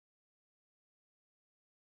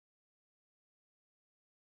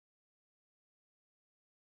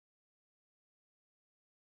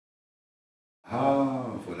Ah,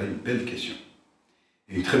 voilà une belle question.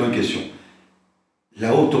 Et une très bonne question.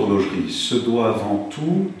 La haute horlogerie se doit avant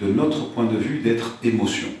tout, de notre point de vue, d'être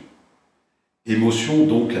émotion. Émotion,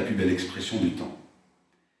 donc, la plus belle expression du temps.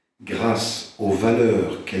 Grâce aux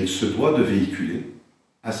valeurs qu'elle se doit de véhiculer,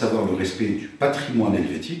 à savoir le respect du patrimoine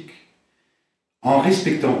helvétique, en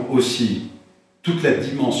respectant aussi toute la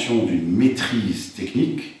dimension d'une maîtrise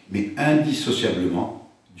technique, mais indissociablement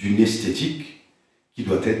d'une esthétique qui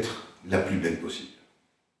doit être la plus belle possible.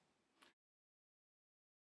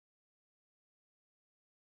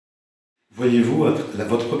 Voyez-vous,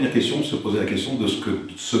 votre première question se posait la question de ce que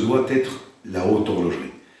se doit être la haute horlogerie.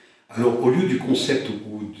 Alors, au lieu du concept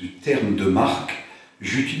ou du terme de marque,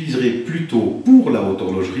 j'utiliserai plutôt pour la haute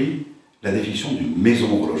horlogerie la définition d'une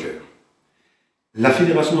maison horlogère. La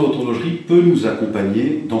Fédération de la haute horlogerie peut nous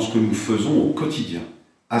accompagner dans ce que nous faisons au quotidien,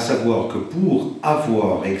 à savoir que pour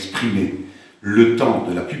avoir et exprimer le temps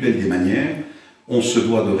de la plus belle des manières, on se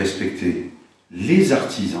doit de respecter les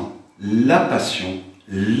artisans, la passion,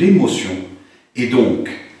 l'émotion, et donc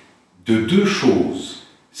de deux choses,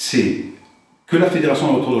 c'est que la Fédération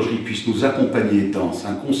de la haute horlogerie puisse nous accompagner dans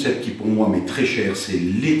un concept qui pour moi m'est très cher, c'est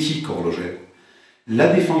l'éthique horlogère,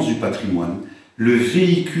 la défense du patrimoine, le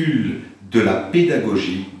véhicule de la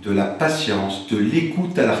pédagogie, de la patience, de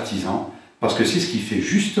l'écoute à l'artisan, parce que c'est ce qui fait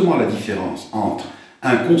justement la différence entre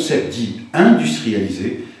un concept dit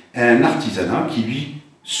industrialisé et un artisanat qui lui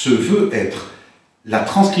se veut être la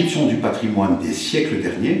transcription du patrimoine des siècles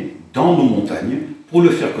derniers dans nos montagnes pour le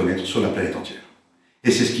faire connaître sur la planète entière. Et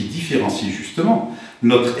c'est ce qui différencie justement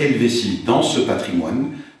notre Helvétie dans ce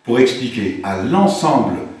patrimoine pour expliquer à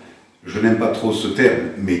l'ensemble, je n'aime pas trop ce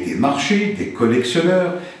terme, mais des marchés, des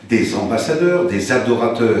collectionneurs, des ambassadeurs, des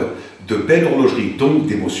adorateurs de belle horlogerie, donc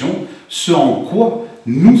d'émotion, ce en quoi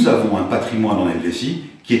nous avons un patrimoine en Helvétie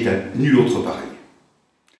qui est à nul autre pareil.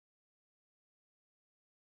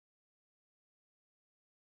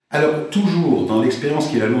 Alors, toujours dans l'expérience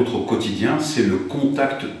qui est la nôtre au quotidien, c'est le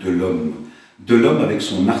contact de l'homme avec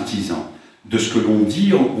son artisan, de ce que l'on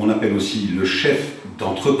dit, on appelle aussi le chef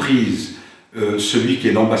d'entreprise, celui qui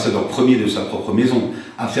est l'ambassadeur premier de sa propre maison,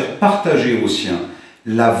 à faire partager aux siens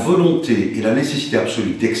la volonté et la nécessité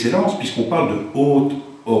absolue d'excellence, puisqu'on parle de haute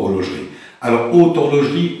horlogerie. Alors, haute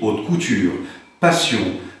horlogerie, haute couture, passion,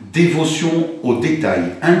 dévotion au détail,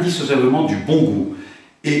 indissociablement du bon goût.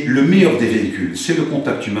 Et le meilleur des véhicules, c'est le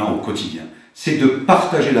contact humain au quotidien. C'est de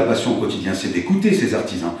partager la passion au quotidien, c'est d'écouter ces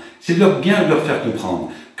artisans, c'est de bien leur faire comprendre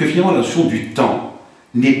que finalement la notion du temps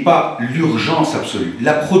n'est pas l'urgence absolue.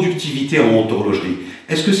 La productivité en haute horlogerie,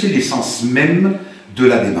 est-ce que c'est l'essence même de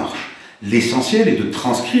la démarche? L'essentiel est de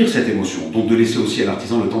transcrire cette émotion, donc de laisser aussi à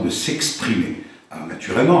l'artisan le temps de s'exprimer. Alors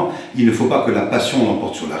naturellement, il ne faut pas que la passion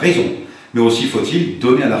l'emporte sur la raison, mais aussi faut-il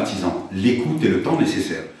donner à l'artisan l'écoute et le temps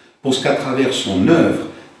nécessaire pour ce qu'à travers son œuvre,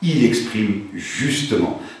 il exprime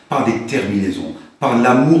justement, par des terminaisons, par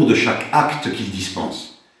l'amour de chaque acte qu'il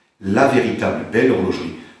dispense, la véritable belle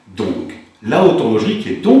horlogerie. Donc, la haute horlogerie qui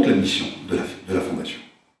est donc la mission de la Fondation.